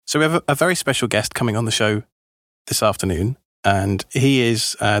So we have a very special guest coming on the show this afternoon, and he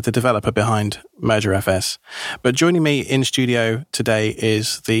is the developer behind MergerFS. But joining me in studio today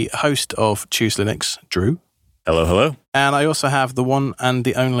is the host of Choose Linux, Drew. Hello, hello. And I also have the one and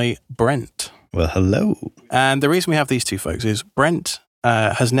the only Brent. Well, hello. And the reason we have these two folks is Brent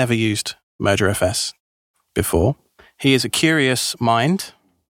has never used MergerFS before. He is a curious mind.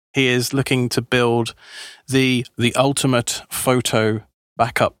 He is looking to build the ultimate photo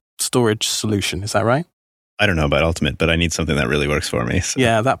backup storage solution. Is that right? I don't know about ultimate, but I need something that really works for me. So.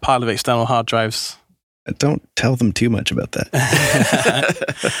 Yeah, that pile of external hard drives. Don't tell them too much about that.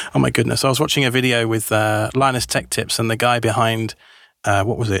 Oh my goodness. I was watching a video with Linus Tech Tips and the guy behind,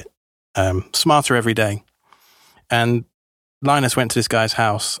 what was it? Smarter Every Day. And Linus went to this guy's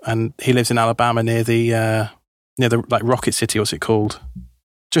house, and he lives in Alabama near the like Rocket City, what's it called?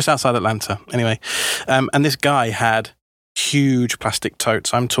 Just outside Atlanta. Anyway. And this guy had huge plastic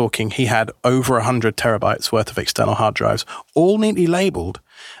totes. I'm talking, he had over 100 terabytes worth of external hard drives, all neatly labeled.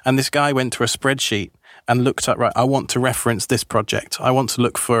 And this guy went to a spreadsheet and looked up, right, I want to reference this project. I want to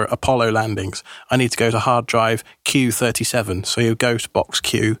look for Apollo landings. I need to go to hard drive Q37. So you go to box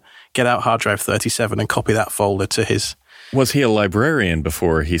Q, get out hard drive 37 and copy that folder to his... Was he a librarian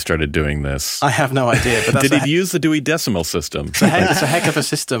before he started doing this? I have no idea. But Did he use the Dewey Decimal System? It's a heck of a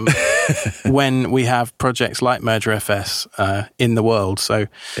system when we have projects like MergerFS in the world. So,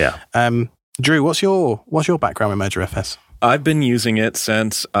 yeah. Drew, what's your background with MergerFS? I've been using it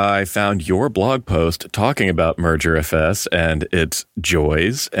since I found your blog post talking about MergerFS and its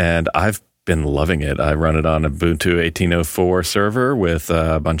joys, and I've been loving it. I run it on Ubuntu 18.04 server with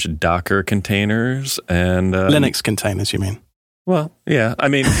a bunch of Docker containers and... Linux containers, you mean? Well, yeah. I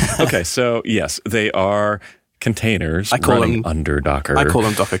mean, okay, so yes, they are containers running under Docker. I call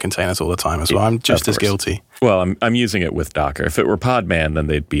them Docker containers all the time as well. I'm just as guilty. Well, I'm using it with Docker. If it were Podman, then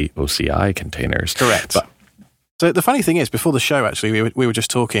they'd be OCI containers. Correct. So the funny thing is, before the show, actually, we were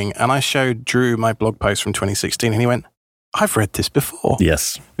just talking, and I showed Drew my blog post from 2016, and he went, I've read this before.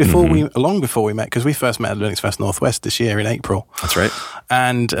 Yes. Long before we met, because we first met at Linux Fest Northwest this year in April. That's right.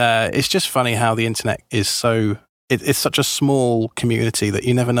 And it's just funny how the internet is so... It's such a small community that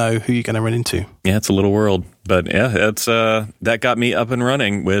you never know who you're going to run into. Yeah, it's a little world. But yeah, it's that got me up and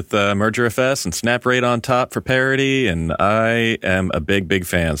running with MergerFS and SnapRate on top for parity. And I am a big, big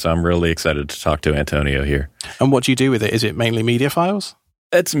fan. So I'm really excited to talk to Antonio here. And what do you do with it? Is it mainly media files?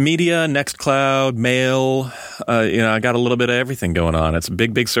 It's media, Nextcloud, mail. I got a little bit of everything going on. It's a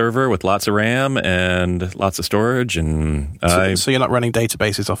big, big server with lots of RAM and lots of storage. And so you're not running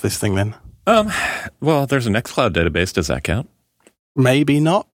databases off this thing then? Well, there's a Nextcloud database. Does that count? Maybe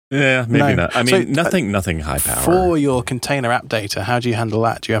not. Yeah, maybe not. I mean, nothing high power. For your container app data, how do you handle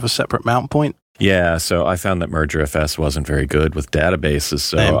that? Do you have a separate mount point? Yeah, so I found that MergerFS wasn't very good with databases,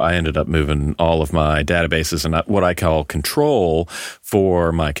 so I ended up moving all of my databases and what I call control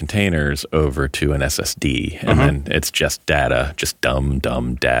for my containers over to an SSD. And then it's just data, just dumb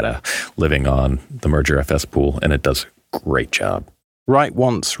data living on the MergerFS pool, and it does a great job. Write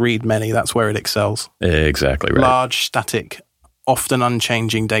once, read many. That's where it excels. Exactly right. Large, static, often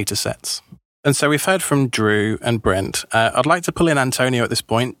unchanging data sets. And so we've heard from Drew and Brent. I'd like to pull in Antonio at this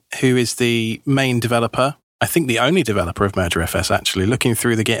point, who is the main developer, I think the only developer of MergerFS, actually. Looking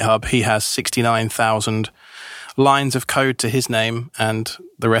through the GitHub, he has 69,000 lines of code to his name, and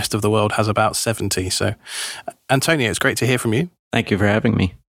the rest of the world has about 70. So, Antonio, it's great to hear from you. Thank you for having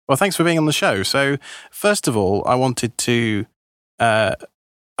me. Well, thanks for being on the show. So, first of all, I wanted to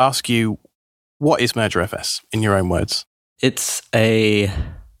ask you, what is MergerFS, in your own words? It's a...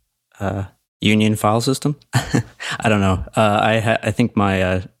 union file system. I don't know. I think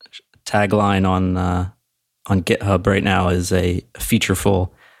my tagline on GitHub right now is a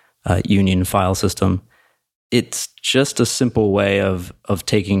featureful union file system. It's just a simple way of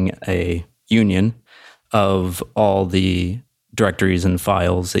taking a union of all the directories and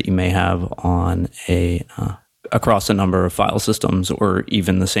files that you may have on across a number of file systems, or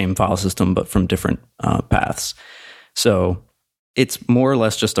even the same file system but from different paths. So it's more or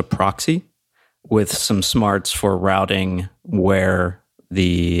less just a proxy with some smarts for routing where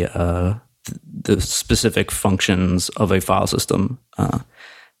the specific functions of a file system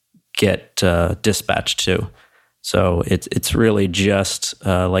get dispatched to. So it's really just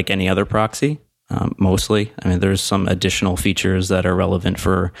like any other proxy, mostly. I mean, there's some additional features that are relevant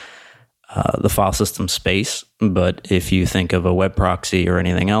for the file system space, but if you think of a web proxy or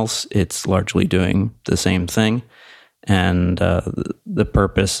anything else, it's largely doing the same thing. And the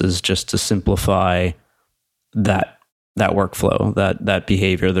purpose is just to simplify that workflow, that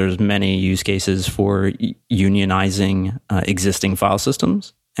behavior. There's many use cases for unionizing existing file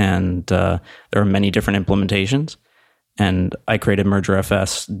systems. and there are many different implementations. And I created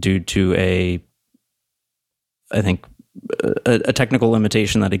MergerFS due to a technical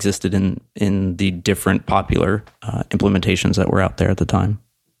limitation that existed in the different popular implementations that were out there at the time.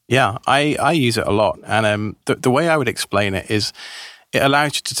 Yeah, I use it a lot. And the way I would explain it is it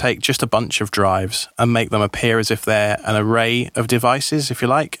allows you to take just a bunch of drives and make them appear as if they're an array of devices, if you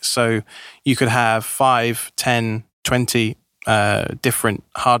like. So you could have 5, 10, 20 different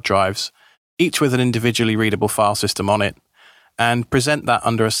hard drives, each with an individually readable file system on it, and present that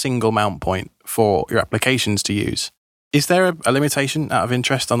under a single mount point for your applications to use. Is there a limitation out of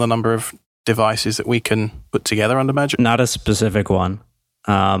interest on the number of devices that we can put together under Merger? Not a specific one.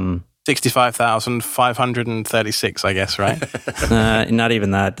 65,536, I guess, right? Not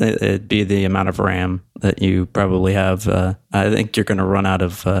even that. It'd be the amount of RAM that you probably have. I think you're going to run out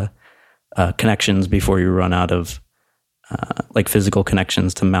of connections before you run out of like physical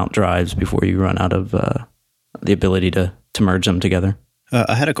connections to mount drives before you run out of the ability to merge them together.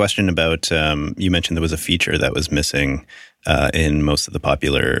 I had a question about, you mentioned there was a feature that was missing in most of the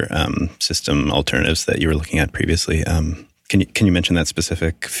popular system alternatives that you were looking at previously. Can you mention that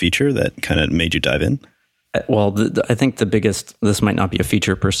specific feature that kind of made you dive in? Well, I think the biggest, this might not be a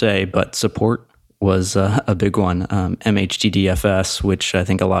feature per se, but support was a big one. MHDDFS, which I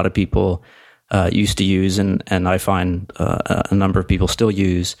think a lot of people used to use, and I find a number of people still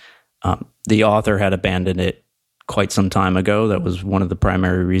use. The author had abandoned it quite some time ago. That was one of the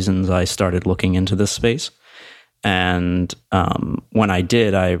primary reasons I started looking into this space. And when I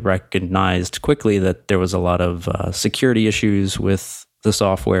did, I recognized quickly that there was a lot of security issues with the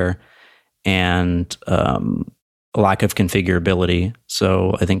software and a lack of configurability.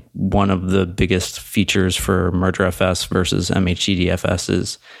 So I think one of the biggest features for MergerFS versus MHDDFS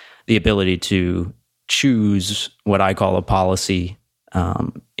is the ability to choose what I call a policy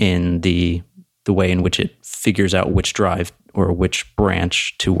in the way in which it figures out which drive or which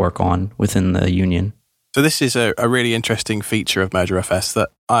branch to work on within the union. So this is a really interesting feature of MergerFS that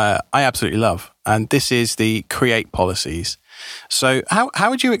I absolutely love. And this is the create policies. So how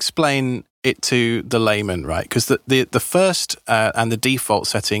would you explain it to the layman, right? Because the first and the default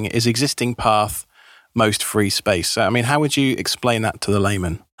setting is existing path, most free space. So, I mean, how would you explain that to the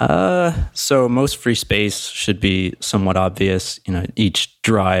layman? So most free space should be somewhat obvious. You know, each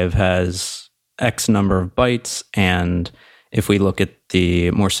drive has X number of bytes. And if we look at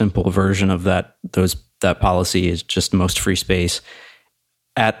the more simple version of that policy is just most free space.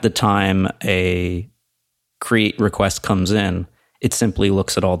 At the time a create request comes in, it simply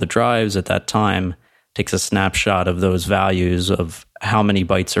looks at all the drives at that time, takes a snapshot of those values of how many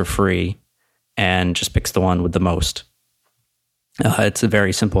bytes are free, and just picks the one with the most. It's a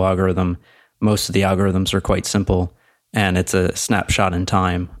very simple algorithm. Most of the algorithms are quite simple, and it's a snapshot in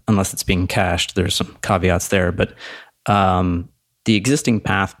time, unless it's being cached. There's some caveats there, but the existing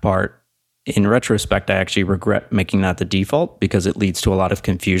path part, in retrospect, I actually regret making that the default because it leads to a lot of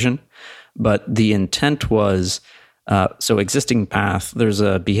confusion. But the intent was, so existing path, there's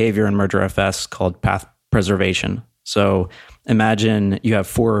a behavior in MergerFS called path preservation. So imagine you have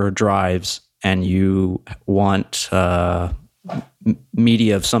 4 drives and you want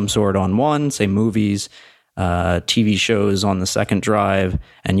media of some sort on one, say movies, TV shows on the second drive,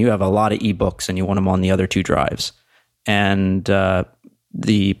 and you have a lot of ebooks and you want them on the other 2 drives. And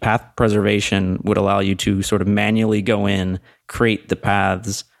the path preservation would allow you to sort of manually go in, create the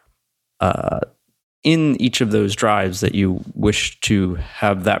paths in each of those drives that you wish to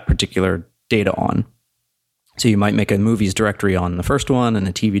have that particular data on. So you might make a movies directory on the first one and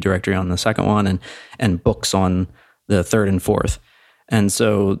a TV directory on the second one and books on the third and fourth. And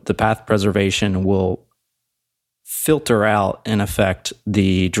so the path preservation will filter out, in effect,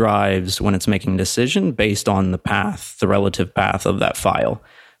 the drives when it's making a decision based on the path, the relative path of that file.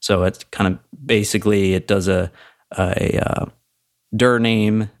 So it's kind of basically it does a dir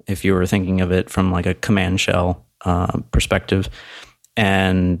name, if you were thinking of it from like a command shell perspective,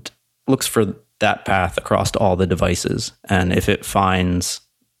 and looks for that path across all the devices. And if it finds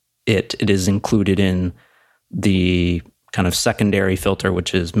it is included in the kind of secondary filter,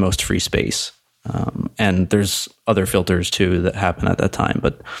 which is most free space. And there's other filters too that happen at that time.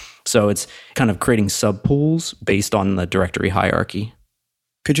 But so it's kind of creating subpools based on the directory hierarchy.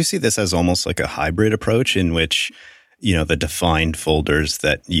 Could you see this as almost like a hybrid approach in which, you know, the defined folders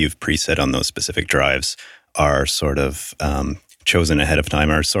that you've preset on those specific drives are sort of chosen ahead of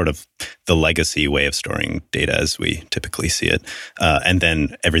time, are sort of the legacy way of storing data as we typically see it. And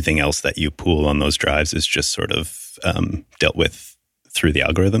then everything else that you pool on those drives is just sort of dealt with through the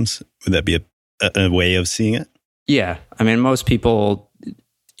algorithms? Would that be a way of seeing it? Yeah. I mean, most people,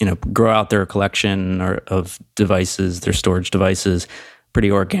 grow out their collection of devices, their storage devices,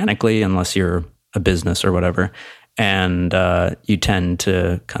 pretty organically, unless you're a business or whatever. And you tend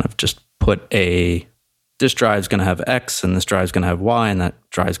to kind of just put this drive's going to have X, and this drive's going to have Y, and that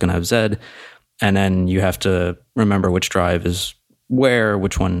drive's going to have Z. And then you have to remember which drive is where,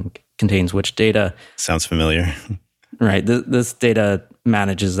 which one contains which data. Sounds familiar. Right. This data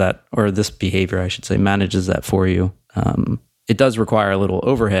manages that, or this behavior, I should say, manages that for you. It does require a little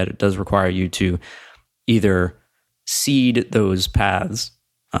overhead. It does require you to either seed those paths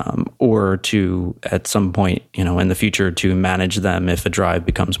or to, at some point, in the future, to manage them if a drive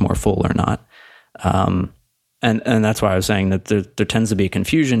becomes more full or not. And that's why I was saying that there tends to be a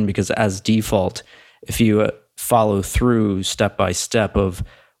confusion, because as default, if you follow through step by step of,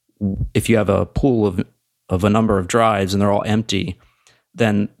 if you have a pool of a number of drives and they're all empty,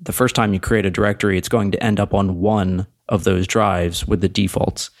 then the first time you create a directory, it's going to end up on one of those drives with the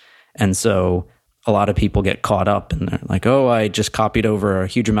defaults. And so a lot of people get caught up and they're like, oh, I just copied over a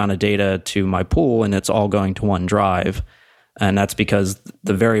huge amount of data to my pool and it's all going to one drive. And that's because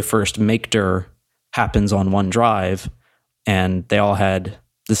the very first make-dir happens on one drive and they all had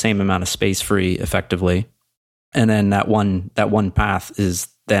the same amount of space free effectively. And then that one path is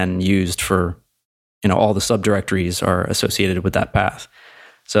then used for, all the subdirectories are associated with that path.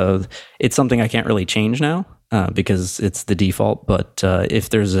 So it's something I can't really change now because it's the default. But if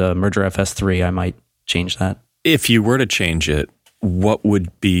there's a MergerFS 3, I might change that. If you were to change it, what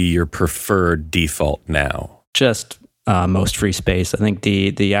would be your preferred default now? Just most free space. I think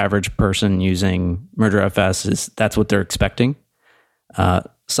the average person using MergerFS that's what they're expecting.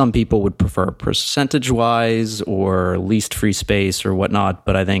 Some people would prefer percentage-wise or least free space or whatnot,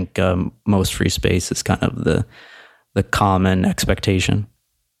 but I think most free space is kind of the common expectation.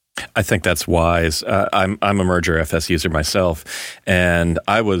 I think that's wise. I'm a MergerFS user myself, and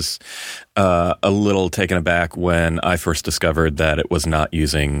I was a little taken aback when I first discovered that it was not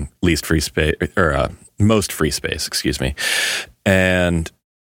using least free space or most free space, and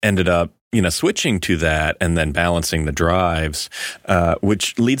ended up switching to that and then balancing the drives,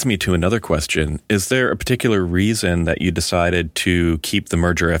 which leads me to another question. Is there a particular reason that you decided to keep the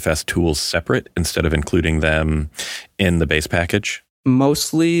MergerFS tools separate instead of including them in the base package?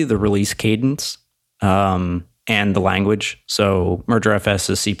 Mostly the release cadence and the language. So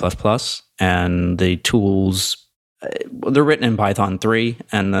MergerFS is C++, and the tools, they're written in Python 3,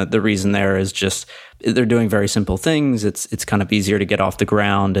 and the reason there is just they're doing very simple things. It's kind of easier to get off the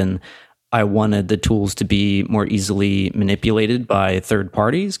ground, and I wanted the tools to be more easily manipulated by third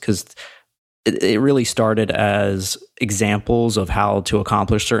parties, because it really started as examples of how to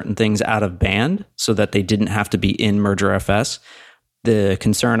accomplish certain things out of band so that they didn't have to be in MergerFS. The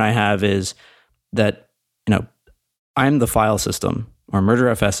concern I have is that, I'm the file system, or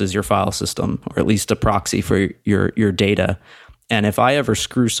MergerFS is your file system, or at least a proxy for your data. And if I ever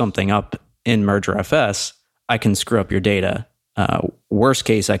screw something up in MergerFS, I can screw up your data. Worst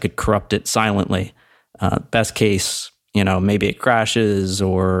case, I could corrupt it silently. Best case, maybe it crashes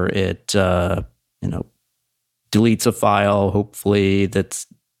or it, deletes a file, hopefully that's,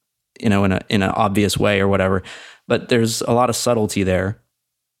 in an obvious way or whatever. But there's a lot of subtlety there.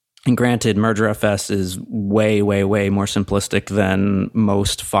 And granted, MergerFS is way, way, way more simplistic than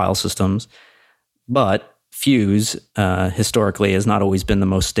most file systems. But Fuse, historically, has not always been the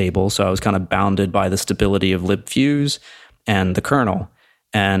most stable. So I was kind of bounded by the stability of libfuse and the kernel.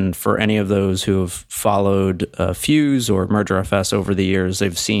 And for any of those who have followed Fuse or MergerFS over the years,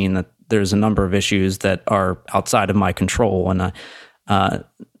 they've seen that there's a number of issues that are outside of my control. And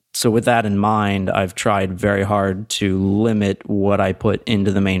so with that in mind, I've tried very hard to limit what I put into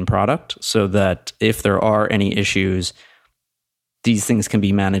the main product so that if there are any issues, these things can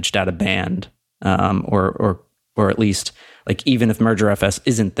be managed out of band, or at least, like, even if MergerFS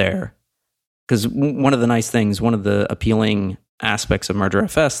isn't there. Because one of the nice things, one of the appealing aspects of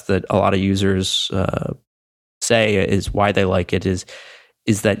MergerFS that a lot of users say is why they like it is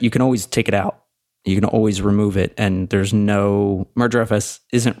that you can always take it out. You can always remove it, and there's no... MergerFS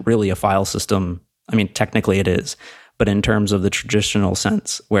isn't really a file system. I mean, technically it is, but in terms of the traditional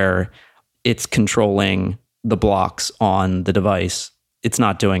sense, where it's controlling the blocks on the device, it's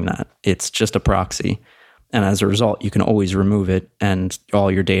not doing that. It's just a proxy. And as a result, you can always remove it, and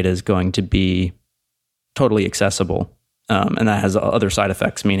all your data is going to be totally accessible. And that has other side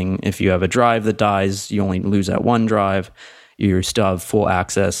effects, meaning if you have a drive that dies, you only lose that one drive. You still have full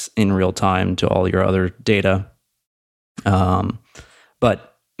access in real time to all your other data.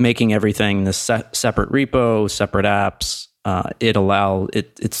 But making everything this separate repo, separate apps,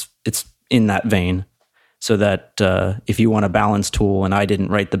 it's in that vein. so that if you want a balance tool and I didn't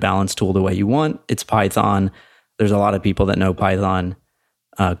write the balance tool the way you want, it's Python. There's a lot of people that know Python,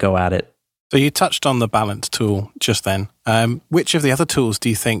 go at it. So you touched on the balance tool just then. Which of the other tools do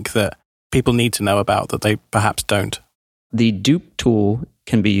you think that people need to know about that they perhaps don't? The dupe tool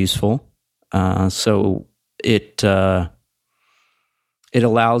can be useful. So it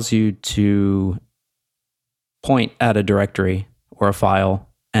allows you to point at a directory or a file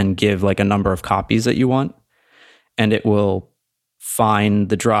and give like a number of copies that you want, and it will find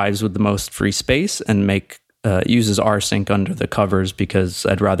the drives with the most free space and uses rsync under the covers, because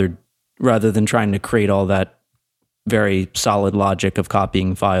I'd rather than trying to create all that very solid logic of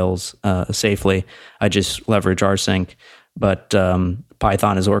copying files safely, I just leverage rsync. But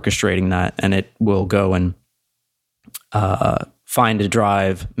Python is orchestrating that, and it will go and find a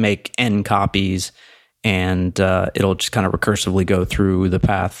drive, make n copies, and it'll just kind of recursively go through the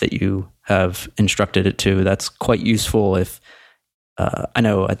path that you have instructed it to. That's quite useful if I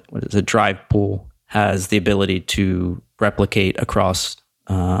know a drive pool has the ability to replicate across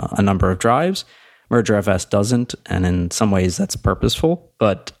a number of drives. MergerFS doesn't, and in some ways that's purposeful,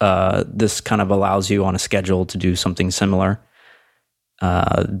 but this kind of allows you on a schedule to do something similar.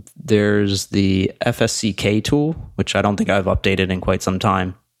 There's the FSCK tool, which I don't think I've updated in quite some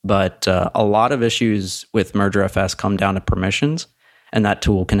time, but a lot of issues with MergerFS come down to permissions, and that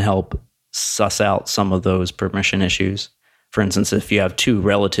tool can help suss out some of those permission issues. For instance, if you have two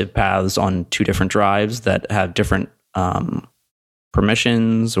relative paths on two different drives that have different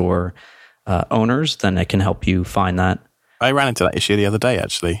permissions or owners, then it can help you find that. I ran into that issue the other day,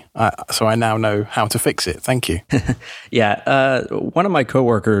 actually. So I now know how to fix it. Thank you. Yeah. One of my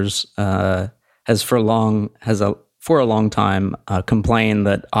coworkers has for a long time complained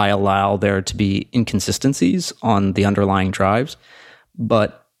that I allow there to be inconsistencies on the underlying drives.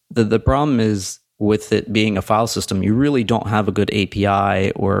 But the problem is, with it being a file system, you really don't have a good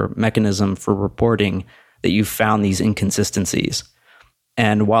API or mechanism for reporting that you found these inconsistencies.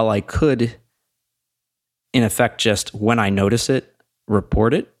 And while I could, in effect, just when I notice it,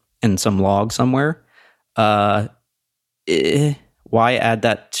 report it in some log somewhere, why add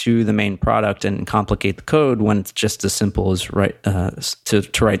that to the main product and complicate the code when it's just as simple as to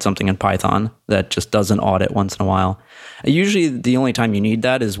write something in Python that just does an audit once in a while? Usually the only time you need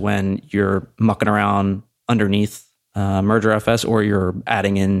that is when you're mucking around underneath MergerFS, or you're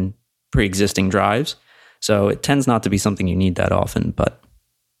adding in pre-existing drives. So it tends not to be something you need that often, but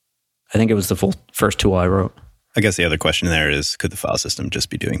I think it was the first tool I wrote. I guess the other question there is, could the file system just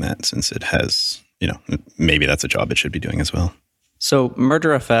be doing that, since it has, maybe that's a job it should be doing as well? So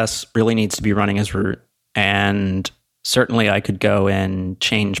MergerFS really needs to be running as root, and certainly I could go and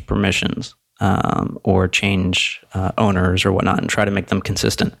change permissions or change owners or whatnot and try to make them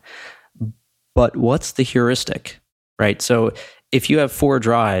consistent. But what's the heuristic, right? So if you have 4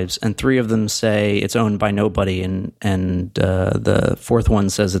 drives and 3 of them say it's owned by nobody, and the fourth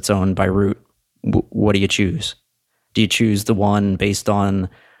one says it's owned by root, what do you choose? Do you choose the one based on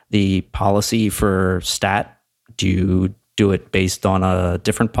the policy for stat? Do you do it based on a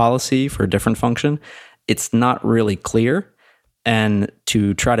different policy for a different function? It's not really clear. And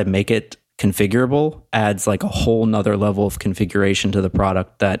to try to make it configurable adds like a whole nother level of configuration to the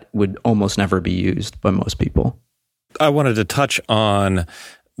product that would almost never be used by most people. I wanted to touch on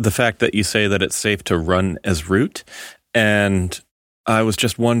the fact that you say that it's safe to run as root, and I was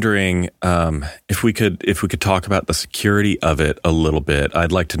just wondering if we could talk about the security of it a little bit.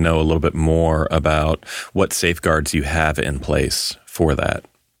 I'd like to know a little bit more about what safeguards you have in place for that.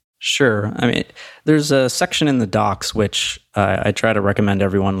 Sure. I mean, there's a section in the docs which I try to recommend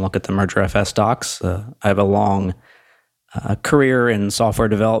everyone look at the MergerFS docs. I have a long career in software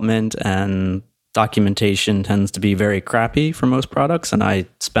development, and documentation tends to be very crappy for most products, and I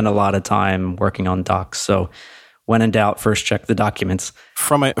spend a lot of time working on docs. So when in doubt, first check the documents.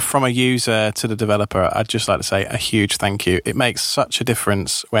 From a user to the developer, I'd just like to say a huge thank you. It makes such a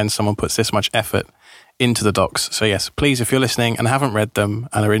difference when someone puts this much effort into the docs. So yes, please, if you're listening and haven't read them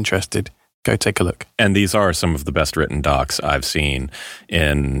and are interested, go take a look. And these are some of the best written docs I've seen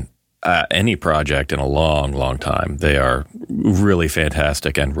in any project in a long, long time. They are really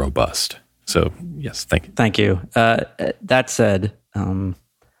fantastic and robust. So yes, thank you. Thank you. That said,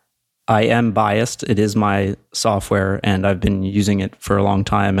 I am biased. It is my software, and I've been using it for a long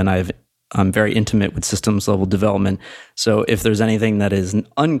time, and I'm very intimate with systems level development. So if there's anything that is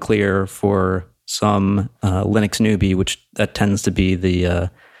unclear for some Linux newbie, which that tends to be the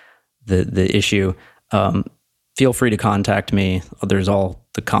issue, feel free to contact me. There's all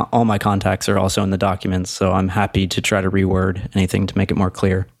my contacts are also in the documents, so I'm happy to try to reword anything to make it more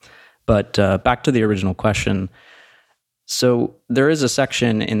clear. But back to the original question. So there is a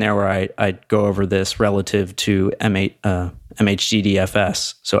section in there where I go over this relative to MHDDFS.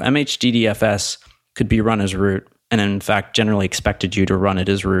 So MHDDFS could be run as root, and in fact generally expected you to run it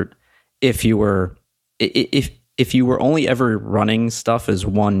as root if you were only ever running stuff as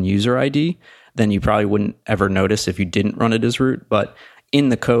one user ID, then you probably wouldn't ever notice if you didn't run it as root. But in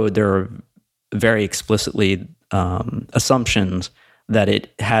the code, there are very explicitly assumptions that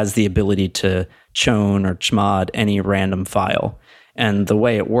it has the ability to chown or chmod any random file. And the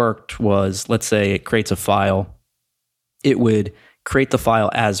way it worked was, let's say it creates a file, it would create the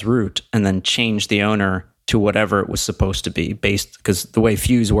file as root and then change the owner to whatever it was supposed to be, based, because the way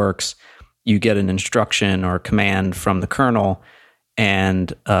Fuse works, you get an instruction or a command from the kernel,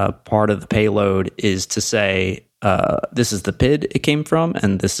 and part of the payload is to say, this is the PID it came from,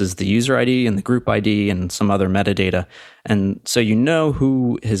 and this is the user ID and the group ID and some other metadata. And so you know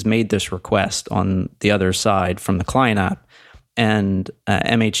who has made this request on the other side from the client app, and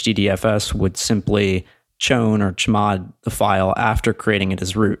MHDDFS would simply chown or chmod the file after creating it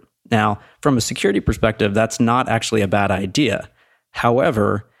as root. Now, from a security perspective, that's not actually a bad idea.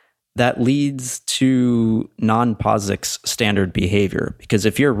 However, that leads to non-POSIX standard behavior, because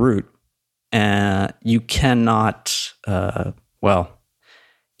if you're root, you cannot,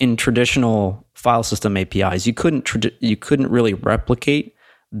 in traditional file system APIs, you couldn't really replicate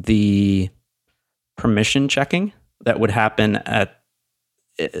the permission checking that would happen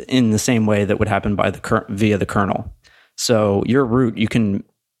in the same way that would happen via the kernel. So your root, you can,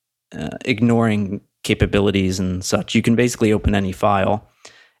 ignoring capabilities and such, you can basically open any file,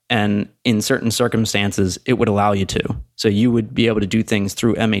 and in certain circumstances, it would allow you to. So you would be able to do things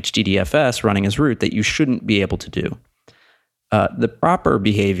through MHDDFS running as root that you shouldn't be able to do. The proper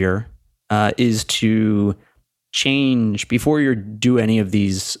behavior is to change, before you do any of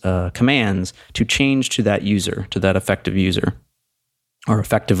these commands, to change to that user, to that effective user, or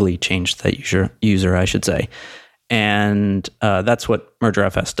effectively change that user, I should say. And that's what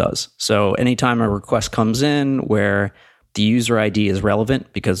MergerFS does. So anytime a request comes in where the user ID is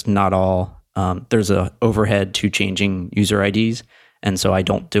relevant, because not all, there's a overhead to changing user IDs, and so I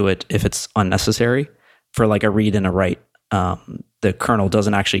don't do it if it's unnecessary. For like a read and a write, the kernel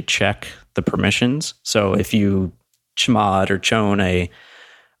doesn't actually check the permissions. So if you chmod or chown a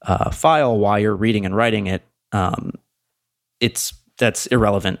file while you're reading and writing it, that's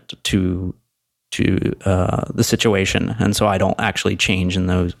irrelevant to the situation, and so I don't actually change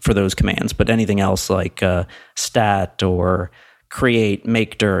for those commands. But anything else like stat or create,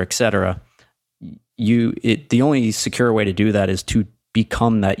 make dir, etc., the only secure way to do that is to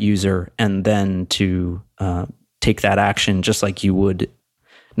become that user and then to take that action just like you would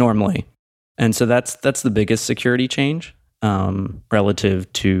normally. And so that's the biggest security change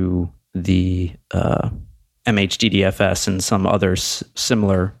relative to the MHDDFS and some other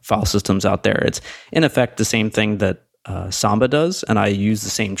similar file systems out there. It's in effect the same thing that Samba does, and I use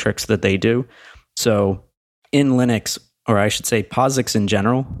the same tricks that they do. So in Linux, or I should say POSIX in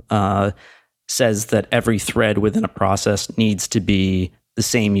general, says that every thread within a process needs to be the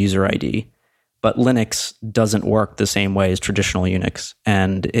same user ID. But Linux doesn't work the same way as traditional Unix,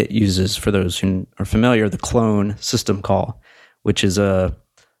 and it uses, for those who are familiar, the clone system call, which is a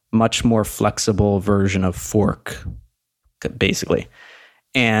much more flexible version of fork, basically.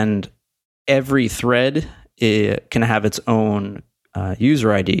 And every thread can have its own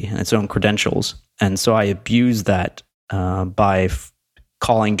user ID and its own credentials. And so I abuse that by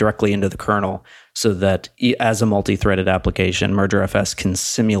calling directly into the kernel so that as a multi-threaded application, MergerFS can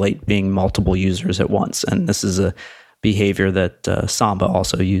simulate being multiple users at once. And this is a behavior that Samba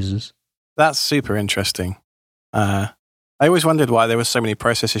also uses. That's super interesting. I always wondered why there were so many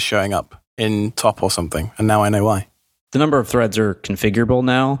processes showing up in top or something, and now I know why. The number of threads are configurable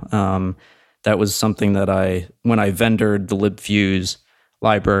now. That was something that when I vendored the libfuse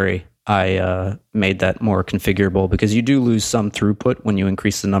library, I made that more configurable, because you do lose some throughput when you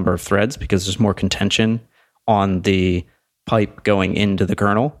increase the number of threads, because there's more contention on the pipe going into the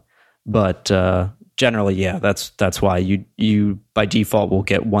kernel. But generally, yeah, that's why you by default will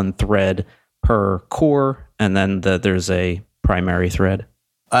get one thread per core, and then there's a primary thread.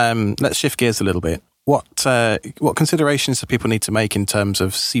 Let's shift gears a little bit. What considerations do people need to make in terms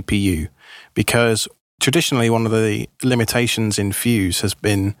of CPU? Because traditionally, one of the limitations in Fuse has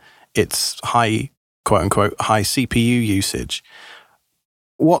been its high, quote unquote, high CPU usage.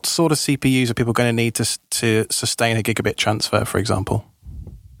 What sort of CPUs are people going to need to sustain a gigabit transfer, for example?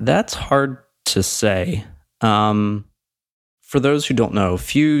 That's hard to say. For those who don't know,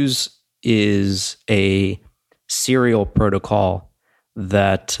 Fuse is a serial protocol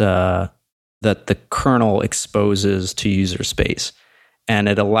that that the kernel exposes to user space, and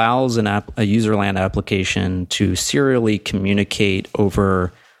it allows a userland application to serially communicate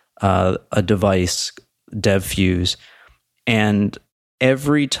over a device, DevFuse, and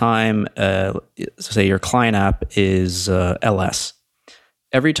every time, say your client app is LS,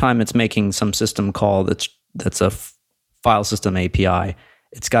 every time it's making some system call that's a file system API,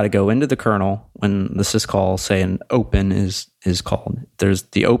 it's got to go into the kernel when the syscall, say an open is called. There's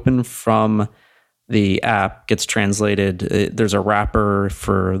the open from the app gets translated. There's a wrapper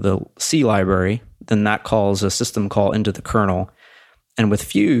for the C library. Then that calls a system call into the kernel. And with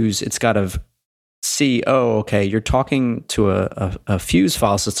Fuse, it's got to see, oh, okay, you're talking to a Fuse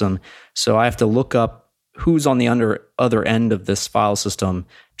file system. So I have to look up who's on the other end of this file system,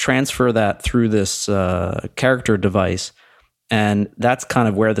 transfer that through this character device. And that's kind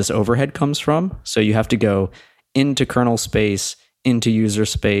of where this overhead comes from. So you have to go into kernel space, into user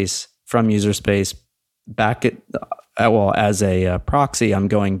space, from user space, back at, well, as a proxy, I'm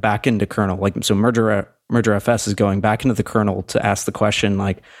going back into kernel. Like, so MergerFS is going back into the kernel to ask the question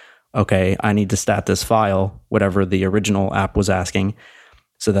like, okay, I need to stat this file, whatever the original app was asking.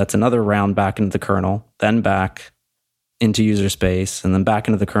 So that's another round back into the kernel, then back into user space, and then back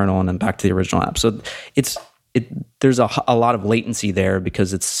into the kernel, and then back to the original app. So there's a lot of latency there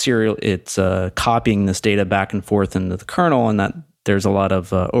because it's copying this data back and forth into the kernel, and that there's a lot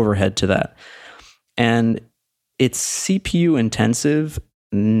of overhead to that. And it's CPU intensive,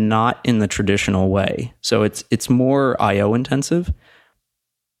 not in the traditional way. So it's more IO intensive.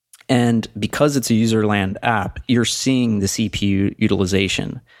 And because it's a userland app, you're seeing the CPU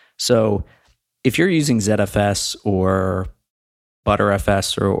utilization. So if you're using ZFS or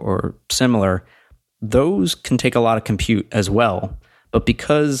ButterFS or similar, those can take a lot of compute as well. But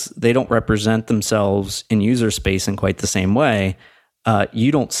because they don't represent themselves in user space in quite the same way,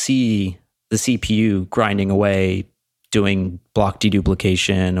 you don't see the CPU grinding away doing block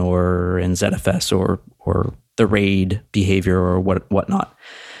deduplication or in ZFS or the RAID behavior or whatnot.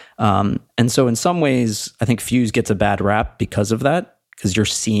 And so in some ways, I think Fuse gets a bad rap because of that, because you're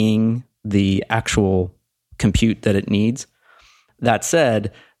seeing the actual compute that it needs. That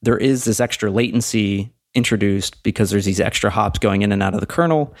said, there is this extra latency introduced because there's these extra hops going in and out of the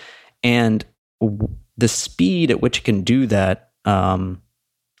kernel. And the speed at which it can do that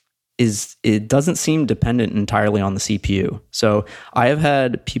it doesn't seem dependent entirely on the CPU. So I have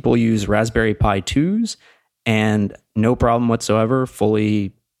had people use Raspberry Pi 2s and no problem whatsoever,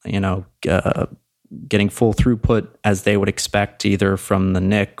 fully, getting full throughput as they would expect either from the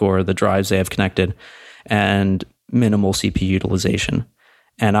NIC or the drives they have connected, and minimal CPU utilization.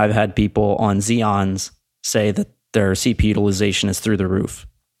 And I've had people on Xeons say that their CPU utilization is through the roof.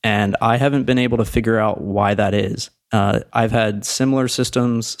 And I haven't been able to figure out why that is. I've had similar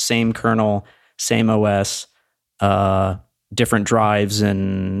systems, same kernel, same OS, different drives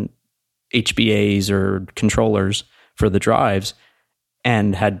and HBAs or controllers for the drives,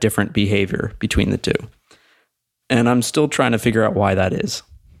 and had different behavior between the two. And I'm still trying to figure out why that is.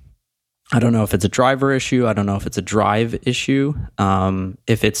 I don't know if it's a driver issue. I don't know if it's a drive issue.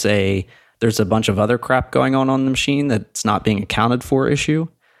 If there's a bunch of other crap going on the machine that's not being accounted for issue.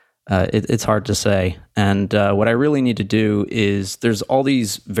 It's hard to say. And what I really need to do is there's all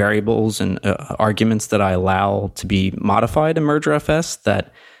these variables and arguments that I allow to be modified in MergerFS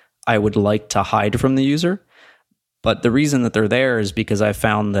that I would like to hide from the user. But the reason that they're there is because I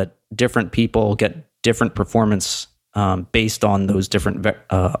found that different people get different performance based on those different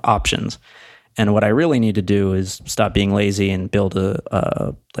options. And what I really need to do is stop being lazy and build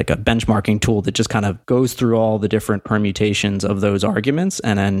a benchmarking tool that just kind of goes through all the different permutations of those arguments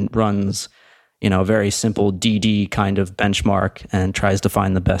and then runs, a very simple DD kind of benchmark and tries to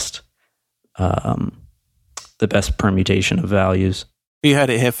find the best permutation of values. You heard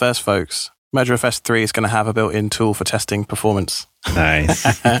it here first, folks. MergerFS 3 is going to have a built-in tool for testing performance. Nice.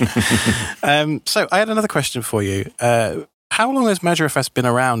 So I had another question for you. How long has MergerFS been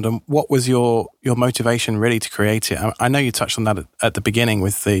around, and what was your motivation really to create it? I know you touched on that at the beginning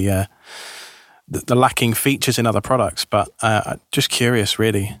with the lacking features in other products, but just curious,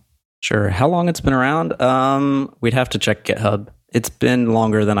 really. Sure. How long it's been around? We'd have to check GitHub. It's been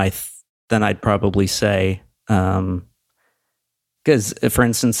longer than I'd probably say. Because, for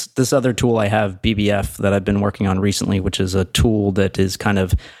instance, this other tool I have, BBF, that I've been working on recently, which is a tool that is kind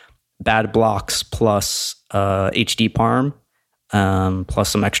of bad blocks plus HD parm, plus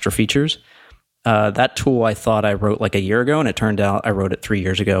some extra features. That tool I thought I wrote like a year ago, and it turned out I wrote it 3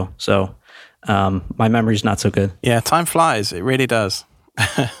 years ago. So my memory's not so good. Yeah, time flies. It really does.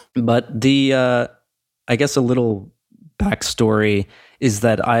 But I guess a little backstory is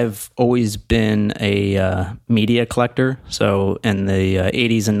that I've always been a media collector. So in the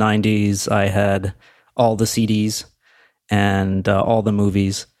 80s and 90s, I had all the CDs and all the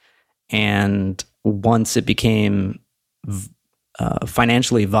movies. And once it became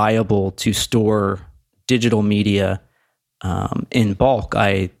financially viable to store digital media in bulk,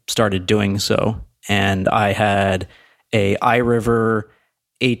 I started doing so. And I had a iRiver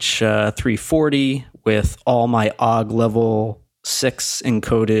H340 with all my OGG level 6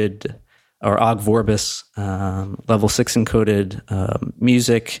 encoded, or OGG Vorbis level 6 encoded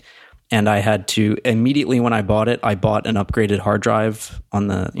music. And I had to immediately when I bought it, I bought an upgraded hard drive on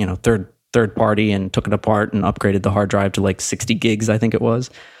the third party and took it apart and upgraded the hard drive to like 60 gigs, I think it was,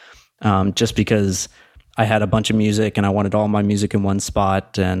 just because I had a bunch of music and I wanted all my music in one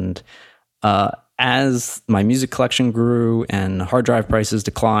spot. And as my music collection grew and hard drive prices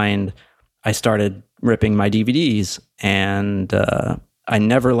declined, I started ripping my DVDs. And I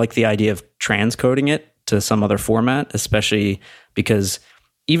never liked the idea of transcoding it to some other format, especially because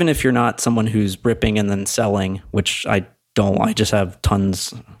even if you're not someone who's ripping and then selling, which I don't, I just have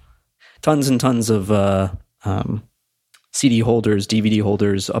tons and tons of CD holders, DVD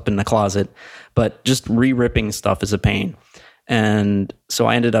holders up in the closet, but just re-ripping stuff is a pain. And so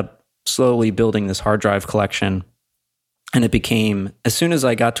I ended up slowly building this hard drive collection. And it became, as soon as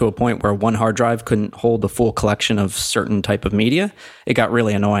I got to a point where one hard drive couldn't hold the full collection of certain type of media, it got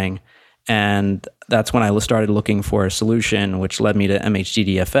really annoying. And that's when I started looking for a solution, which led me to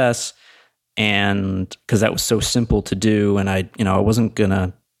MHDDFS. And because that was so simple to do, and I wasn't going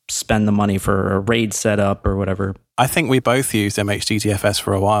to spend the money for a RAID setup or whatever. I think we both used MHDDFS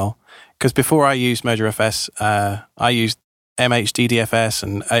for a while, because before I used MurderFS, I used MHDDFS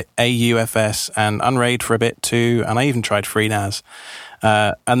and AUFS and Unraid for a bit too, and I even tried FreeNAS.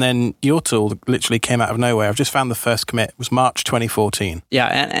 And then your tool literally came out of nowhere. I've just found the first commit. It was March 2014. Yeah,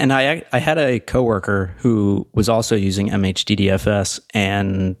 and I had a coworker who was also using MHDDFS,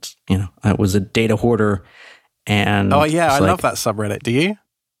 and I was a data hoarder. And oh yeah, I love that subreddit. Do you?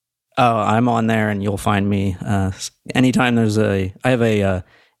 Oh, I'm on there, and you'll find me anytime there's I have a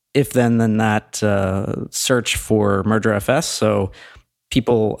if then that search for MurderFS. So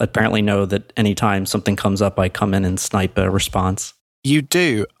people apparently know that anytime something comes up, I come in and snipe a response. You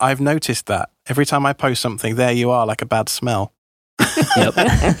do. I've noticed that. Every time I post something, there you are, like a bad smell. Yep.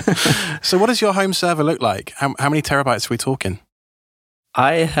 So what does your home server look like? How many terabytes are we talking?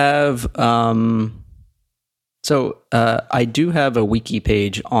 I have... I do have a wiki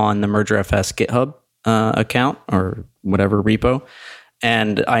page on the MurderFS GitHub account or whatever repo,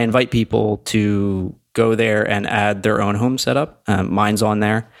 and I invite people to go there and add their own home setup. Mine's on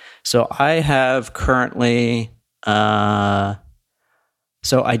there. So I have currently...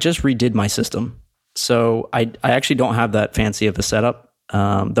 So I just redid my system. So I actually don't have that fancy of a setup,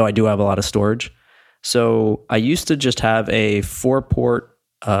 though I do have a lot of storage. So I used to just have a 4-port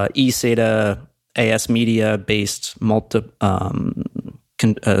eSATA AS Media based eSATA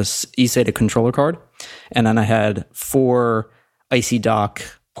controller card, and then I had 4 IC dock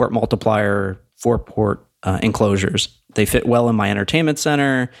port multiplier 4-port enclosures. They fit well in my entertainment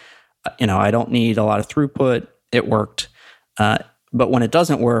center. I don't need a lot of throughput. It worked. But when it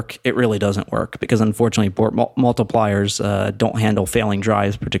doesn't work, it really doesn't work, because unfortunately port multipliers don't handle failing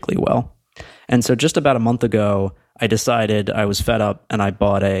drives particularly well. And so just about a month ago, I decided I was fed up, and I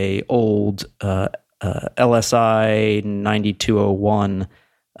bought a old LSI 9201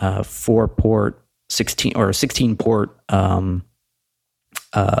 4-port 16-port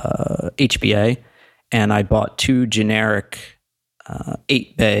HBA, and I bought 2 generic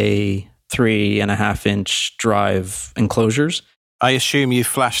 8-bay 3.5-inch drive enclosures. I assume you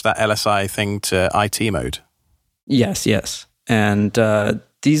flashed that LSI thing to IT mode. Yes. And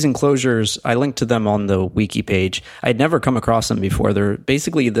these enclosures, I linked to them on the wiki page. I'd never come across them before. They're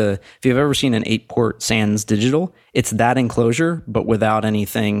basically if you've ever seen an 8-port SANS digital, it's that enclosure, but without a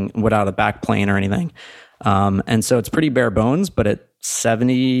backplane or anything. And so it's pretty bare bones, but at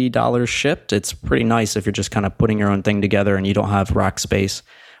 $70 shipped, it's pretty nice if you're just kind of putting your own thing together and you don't have rack space,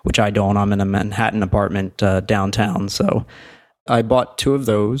 which I don't. I'm in a Manhattan apartment downtown. So I bought 2 of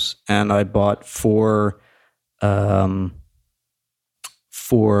those, and I bought 4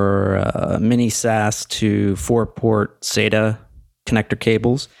 mini SAS to 4-port SATA connector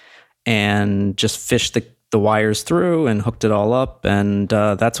cables, and just fished the wires through and hooked it all up. And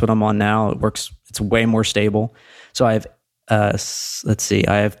that's what I'm on now. It works. It's way more stable. So I have, I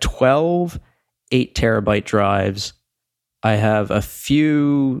have 12 8-terabyte drives. I have a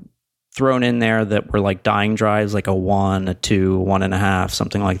few thrown in there that were like dying drives, like a 1, a 2, 1.5,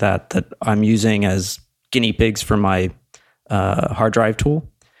 something like that I'm using as guinea pigs for my hard drive tool.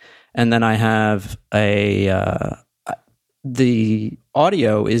 And then I have the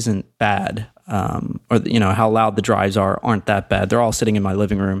audio isn't bad, or how loud the drives aren't that bad. They're all sitting in my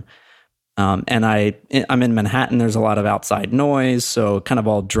living room. And I'm in Manhattan. There's a lot of outside noise, so it kind of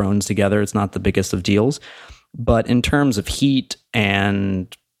all drones together. It's not the biggest of deals. But in terms of heat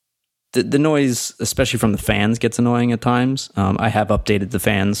and the noise, especially from the fans, gets annoying at times. I have updated the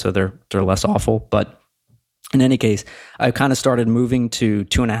fans, so they're less awful. But in any case, I've kind of started moving to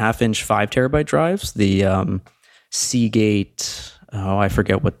 2.5-inch 5 terabyte drives. The Seagate, I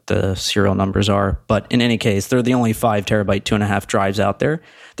forget what the serial numbers are, but in any case, they're the only 5 terabyte 2.5 drives out there.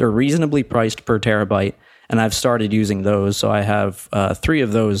 They're reasonably priced per terabyte, and I've started using those. So I have 3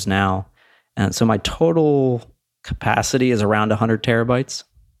 of those now, and so my total capacity is around 100 terabytes,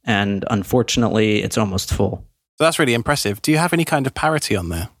 and unfortunately, it's almost full. So that's really impressive. Do you have any kind of parity on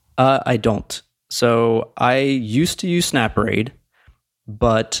there? I don't. So I used to use SnapRaid,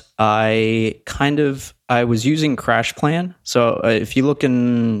 but I was using CrashPlan. So if you look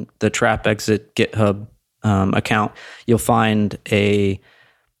in the Trap Exit GitHub account, you'll find a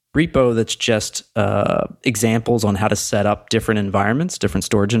repo that's just examples on how to set up different environments, different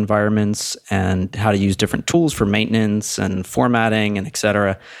storage environments, and how to use different tools for maintenance and formatting and et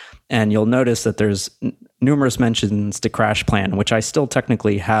cetera. And you'll notice that there's numerous mentions to CrashPlan, which I still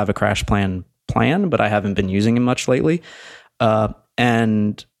technically have a CrashPlan plan, but I haven't been using it much lately.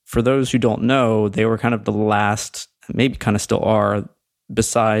 And for those who don't know, they were kind of the last, maybe kind of still are,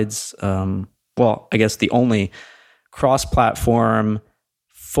 besides, I guess the only cross-platform,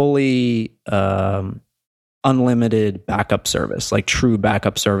 fully unlimited backup service, like true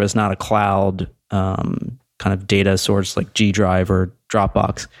backup service, not a cloud kind of data source like G Drive or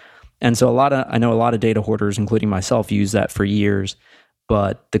Dropbox. And so I know a lot of data hoarders, including myself, use that for years.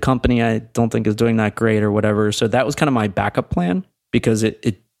 But the company I don't think is doing that great or whatever. So that was kind of my backup plan, because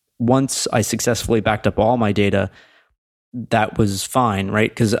it once I successfully backed up all my data, that was fine, right?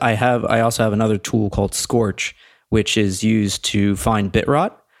 Because I also have another tool called Scorch, which is used to find bit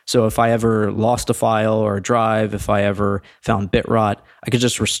rot. So if I ever lost a file or a drive, if I ever found bit rot, I could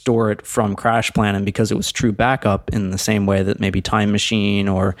just restore it from CrashPlan. And because it was true backup in the same way that maybe Time Machine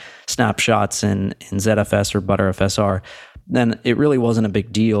or snapshots in ZFS or Btrfs are, then it really wasn't a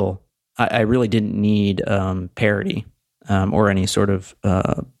big deal. I really didn't need parity or any sort of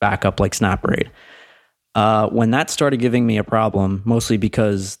backup like SnapRaid. When that started giving me a problem, mostly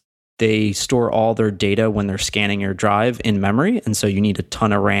because they store all their data when they're scanning your drive in memory, and so you need a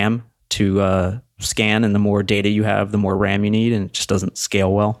ton of RAM to scan, and the more data you have, the more RAM you need, and it just doesn't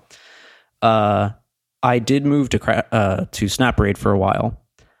scale well. I did move to SnapRaid for a while,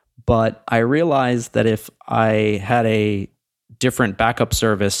 but I realized that if I had a different backup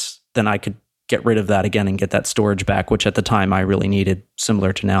service, then I could get rid of that again and get that storage back, which at the time I really needed,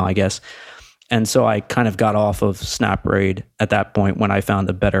 similar to now, I guess. And so I kind of got off of SnapRaid at that point when I found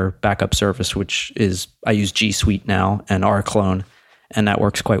a better backup service, which is I use G Suite now and rclone, and that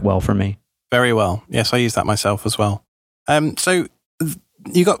works quite well for me. Very well. Yes, I use that myself as well. So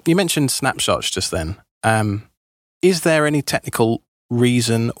you mentioned snapshots just then. Is there any technical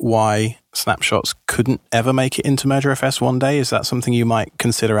reason why snapshots couldn't ever make it into MurderFS one day? Is that something you might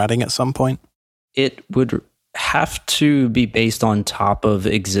consider adding at some point? It would have to be based on top of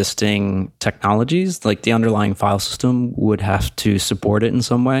existing technologies. Like the underlying file system would have to support it in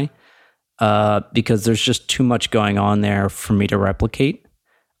some way, because there's just too much going on there for me to replicate.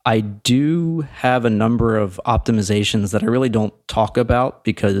 I do have a number of optimizations that I really don't talk about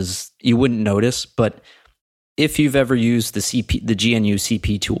because you wouldn't notice, but if you've ever used the GNU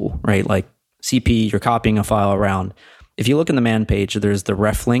CP tool, right? Like CP, you're copying a file around. If you look in the man page, there's the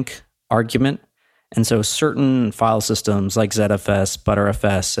reflink argument. And so certain file systems like ZFS,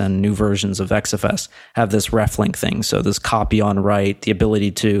 Btrfs, and new versions of XFS have this reflink thing. So this copy on write, the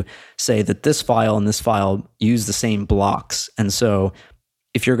ability to say that this file and this file use the same blocks. And so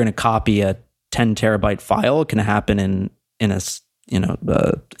if you're going to copy a 10 terabyte file, it can happen in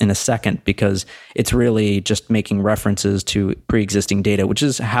a second, because it's really just making references to pre-existing data, which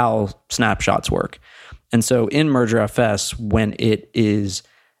is how snapshots work. And so in MurderFS, when it is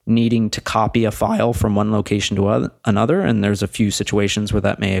needing to copy a file from one location to another, and there's a few situations where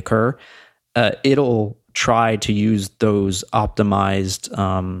that may occur, it'll try to use those optimized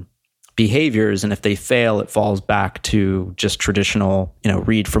behaviors, and if they fail, it falls back to just traditional,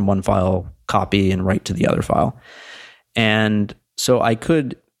 read from one file, copy, and write to the other file. And so I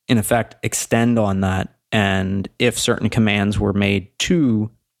could, in effect, extend on that, and if certain commands were made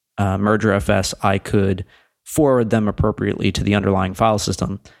to MurderFS, I could forward them appropriately to the underlying file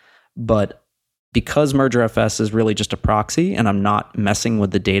system. But because MergerFS is really just a proxy and I'm not messing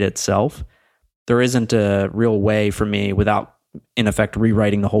with the data itself, there isn't a real way for me without, in effect,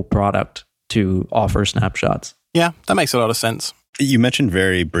 rewriting the whole product to offer snapshots. Yeah, that makes a lot of sense. You mentioned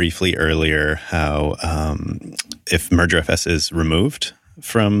very briefly earlier how if MergerFS is removed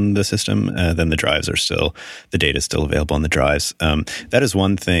from the system, then the data is still available on the drives. That is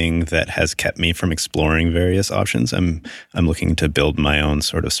one thing that has kept me from exploring various options. I'm looking to build my own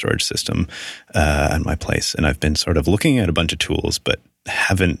sort of storage system at my place, and I've been sort of looking at a bunch of tools, but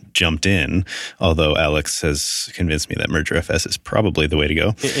haven't jumped in, although Alex has convinced me that MergerFS is probably the way to go.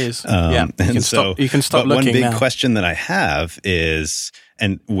 It is. Yeah. You can stop looking one big now. question that I have is,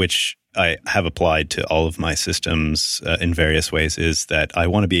 and which I have applied to all of my systems in various ways, is that I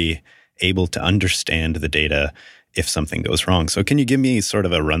want to be able to understand the data if something goes wrong. So can you give me sort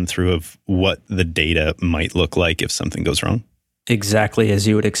of a run through of what the data might look like if something goes wrong? Exactly as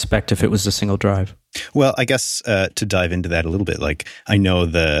you would expect if it was a single drive. Well, I guess to dive into that a little bit, like I know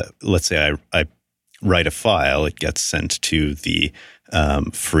let's say I write a file, it gets sent to the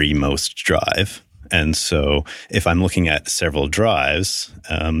freemost drive. And so if I'm looking at several drives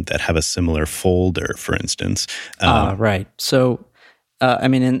that have a similar folder, for instance. Right. So,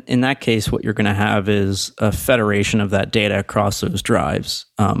 in that case, what you're going to have is a federation of that data across those drives,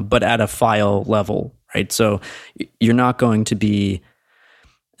 but at a file level, right? So you're not going to be,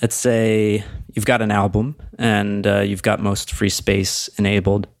 let's say you've got an album and you've got most free space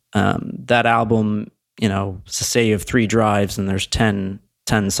enabled. That album, say you have 3 drives and there's 10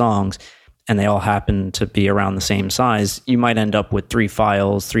 songs, and they all happen to be around the same size, you might end up with 3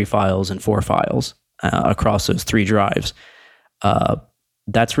 files, and 4 files across those 3 drives.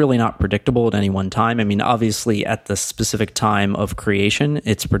 That's really not predictable at any one time. Obviously, at the specific time of creation,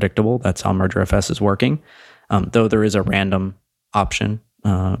 it's predictable. That's how MergerFS is working, though there is a random option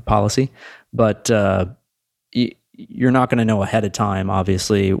policy. But you're not going to know ahead of time,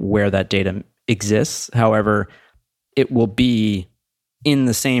 obviously, where that data exists. However, it will be in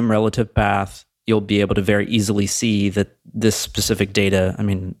the same relative path. You'll be able to very easily see that this specific data,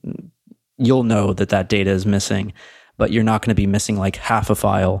 you'll know that data is missing, but you're not going to be missing like half a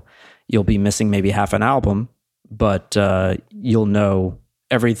file. You'll be missing maybe half an album, but you'll know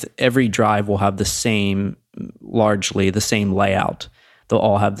every drive will have largely the same layout. They'll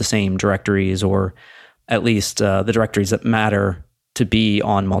all have the same directories, or at least the directories that matter to be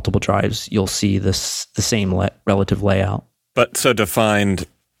on multiple drives. You'll see the same relative layout. But so to find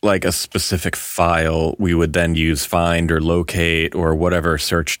like a specific file, we would then use find or locate or whatever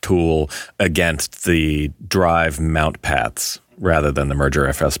search tool against the drive mount paths rather than the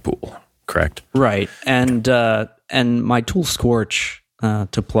MergerFS pool, correct? Right. And my tool Scorch,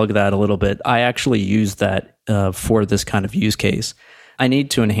 to plug that a little bit, I actually use that for this kind of use case. I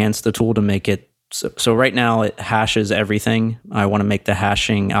need to enhance the tool to make it so right now it hashes everything. I want to make the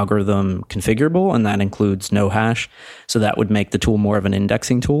hashing algorithm configurable, and that includes no hash. So that would make the tool more of an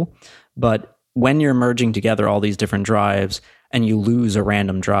indexing tool. But when you're merging together all these different drives and you lose a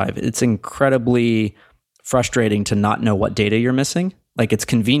random drive, it's incredibly frustrating to not know what data you're missing. Like, it's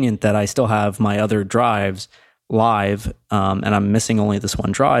convenient that I still have my other drives live, and I'm missing only this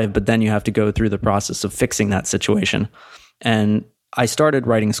one drive, but then you have to go through the process of fixing that situation. And I started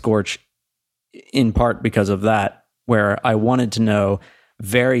writing Scorch in part because of that, where I wanted to know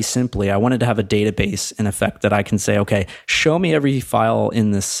very simply, I wanted to have a database in effect that I can say, okay, show me every file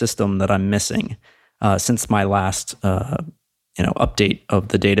in this system that I'm missing since my last update of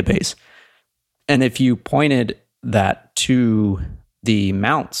the database. And if you pointed that to the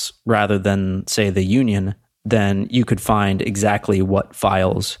mounts rather than, say, the union, then you could find exactly what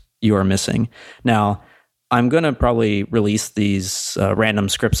files you are missing. Now, I'm going to probably release these random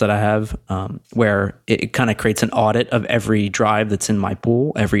scripts that I have where it kind of creates an audit of every drive that's in my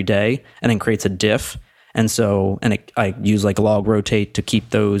pool every day, and then creates a diff. And I use like log rotate to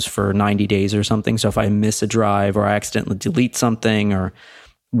keep those for 90 days or something. So if I miss a drive or I accidentally delete something or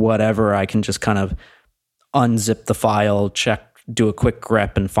whatever, I can just kind of unzip the file, do a quick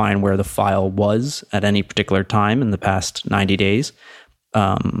grep, and find where the file was at any particular time in the past 90 days.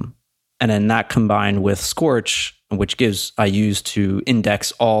 And then that combined with Scorch, which I use to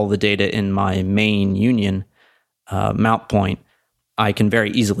index all the data in my main union mount point, I can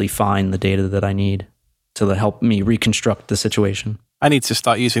very easily find the data that I need to help me reconstruct the situation. I need to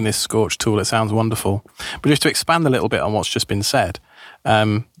start using this Scorch tool. It sounds wonderful. But just to expand a little bit on what's just been said,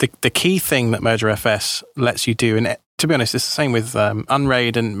 the key thing that MergerFS lets you do, and to be honest, it's the same with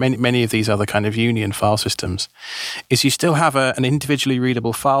Unraid and many of these other kind of union file systems, is you still have an individually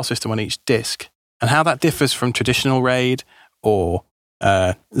readable file system on each disk. And how that differs from traditional RAID or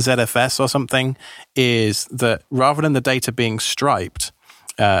ZFS or something, is that rather than the data being striped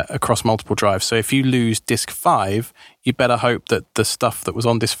across multiple drives, so if you lose disk 5, you better hope that the stuff that was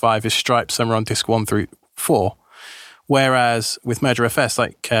on disk 5 is striped somewhere on disk 1 through 4. Whereas with MurderFS,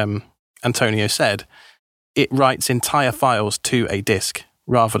 like Antonio said, it writes entire files to a disk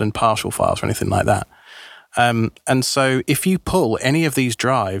rather than partial files or anything like that. And so if you pull any of these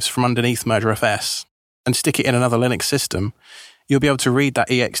drives from underneath MurderFS and stick it in another Linux system, you'll be able to read that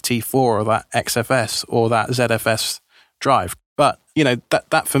ext4 or that XFS or that ZFS drive. But, you know,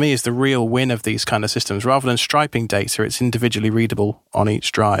 that for me is the real win of these kind of systems. Rather than striping data, it's individually readable on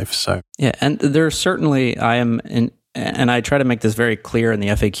each drive. So yeah, and there's certainly, and I try to make this very clear in the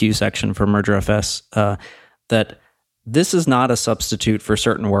FAQ section for MurderFS, that this is not a substitute for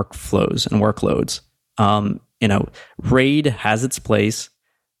certain workflows and workloads. You know, RAID has its place.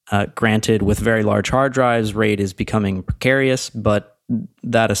 Granted, with very large hard drives, RAID is becoming precarious. But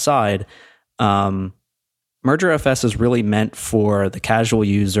that aside, MurderFS is really meant for the casual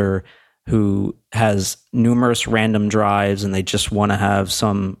user who has numerous random drives and they just want to have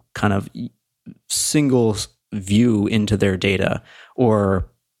some kind of single view into their data, or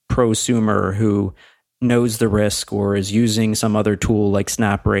prosumer who knows the risk or is using some other tool like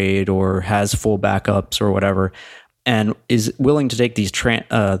SnapRAID or has full backups or whatever, and is willing to take these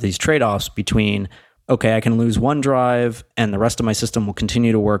trade-offs between, okay, I can lose one drive and the rest of my system will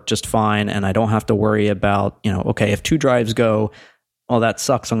continue to work just fine, and I don't have to worry about, you know, okay, if 2 drives go, well, that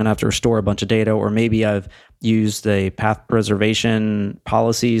sucks, I'm going to have to restore a bunch of data, or maybe I've used a path preservation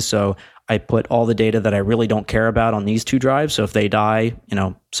policy, so I put all the data that I really don't care about on these 2 drives, so if they die, you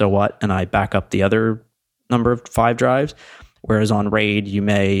know, so what, and I back up the other number of 5 drives. Whereas on RAID, you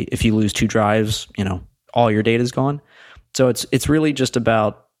may, if you lose 2 drives, you know, all your data is gone. So it's really just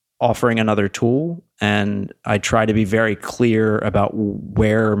about offering another tool, and I try to be very clear about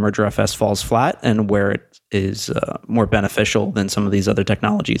where MurderFS falls flat and where it is more beneficial than some of these other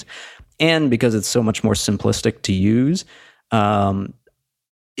technologies. And because it's so much more simplistic to use,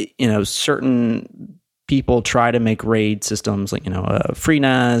 you know, certain people try to make RAID systems like, you know,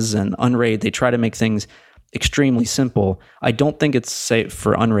 FreeNAS and Unraid, they try to make things extremely simple. I don't think it's safe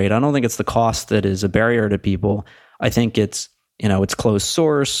for Unraid. I don't think it's the cost that is a barrier to people. I think it's, you know, it's closed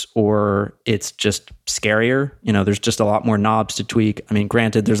source, or it's just scarier. You know, there's just a lot more knobs to tweak. I mean,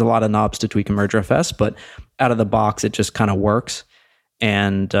 granted, there's a lot of knobs to tweak in MurderFS, but out of the box, it just kind of works.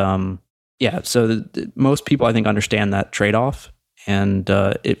 And yeah, so most people, I think, understand that trade-off. And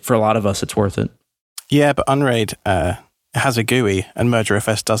for a lot of us, it's worth it. Yeah, but Unraid has a GUI and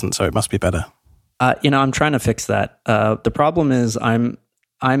MurderFS doesn't, so it must be better. You know, I'm trying to fix that. The problem is I'm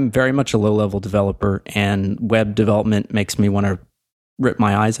very much a low-level developer, and web development makes me want to rip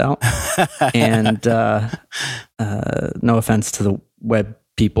my eyes out. And no offense to the web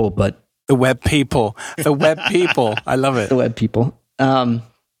people, but the web people, I love it. The web people.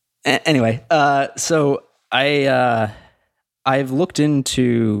 Anyway, so I've looked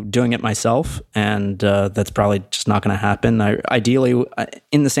into doing it myself, and that's probably just not going to happen. Ideally,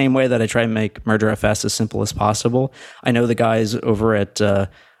 in the same way that I try to make MurderFS as simple as possible, I know the guys over at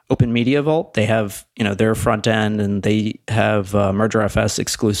Open Media Vault, they have, you know, their front end, and they have MurderFS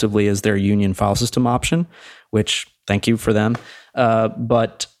exclusively as their Union file system option, which thank you for them.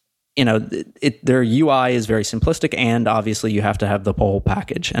 But you know, their UI is very simplistic, and obviously you have to have the whole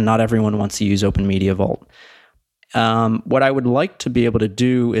package, and not everyone wants to use Open Media Vault. What I would like to be able to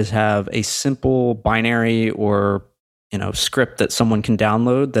do is have a simple binary or, you know, script that someone can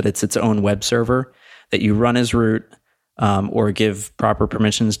download, that it's its own web server that you run as root, or give proper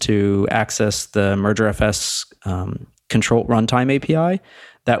permissions to access the MurderFS control runtime API.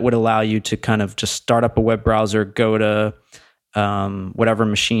 That would allow you to kind of just start up a web browser, go to whatever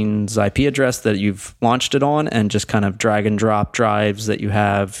machine's IP address that you've launched it on, and just kind of drag and drop drives that you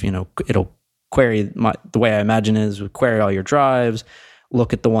have. You know, it'll query, the way I imagine is query all your drives,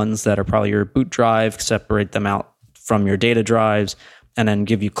 look at the ones that are probably your boot drive, separate them out from your data drives, and then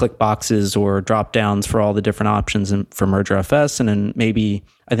give you click boxes or drop downs for all the different options for MurderFS. And then maybe,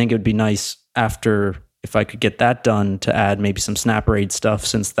 I think it would be nice after, if I could get that done, to add maybe some SnapRAID stuff,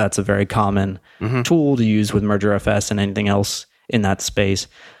 since that's a very common tool to use with MurderFS and anything else in that space.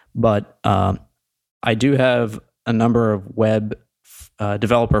 But I do have a number of web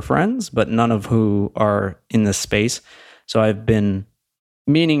developer friends, but none of who are in this space. So I've been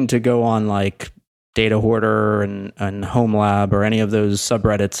meaning to go on like Data Hoarder and Home Lab or any of those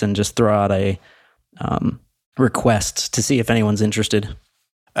subreddits and just throw out a request to see if anyone's interested.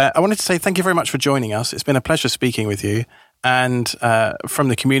 I wanted to say thank you very much for joining us. It's been a pleasure speaking with you. And from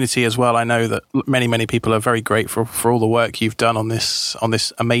the community as well, I know that many people are very grateful for all the work you've done on this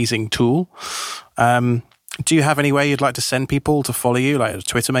amazing tool. Do you have any way you'd like to send people to follow you, like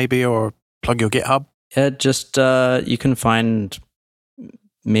Twitter maybe, or plug your GitHub? Yeah, just you can find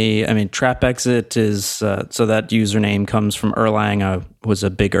me. I mean, TrapExit is so that username comes from Erlang. I was a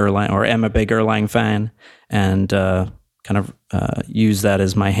big Erlang, or am a big Erlang fan, and kind of use that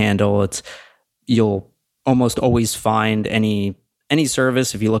as my handle. You'll almost always find any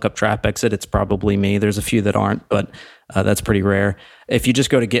service. If you look up TrapExit, it's probably me. There's a few that aren't, but that's pretty rare. If you just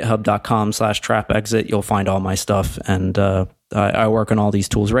go to github.com/TrapExit, you'll find all my stuff. And I work on all these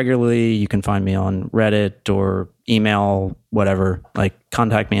tools regularly. You can find me on Reddit or email, whatever. Like,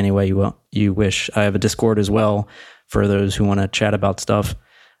 contact me any way you wish. I have a Discord as well for those who want to chat about stuff.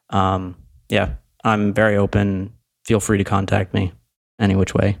 Yeah, I'm very open. Feel free to contact me any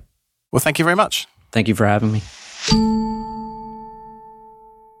which way. Well, thank you very much. Thank you for having me.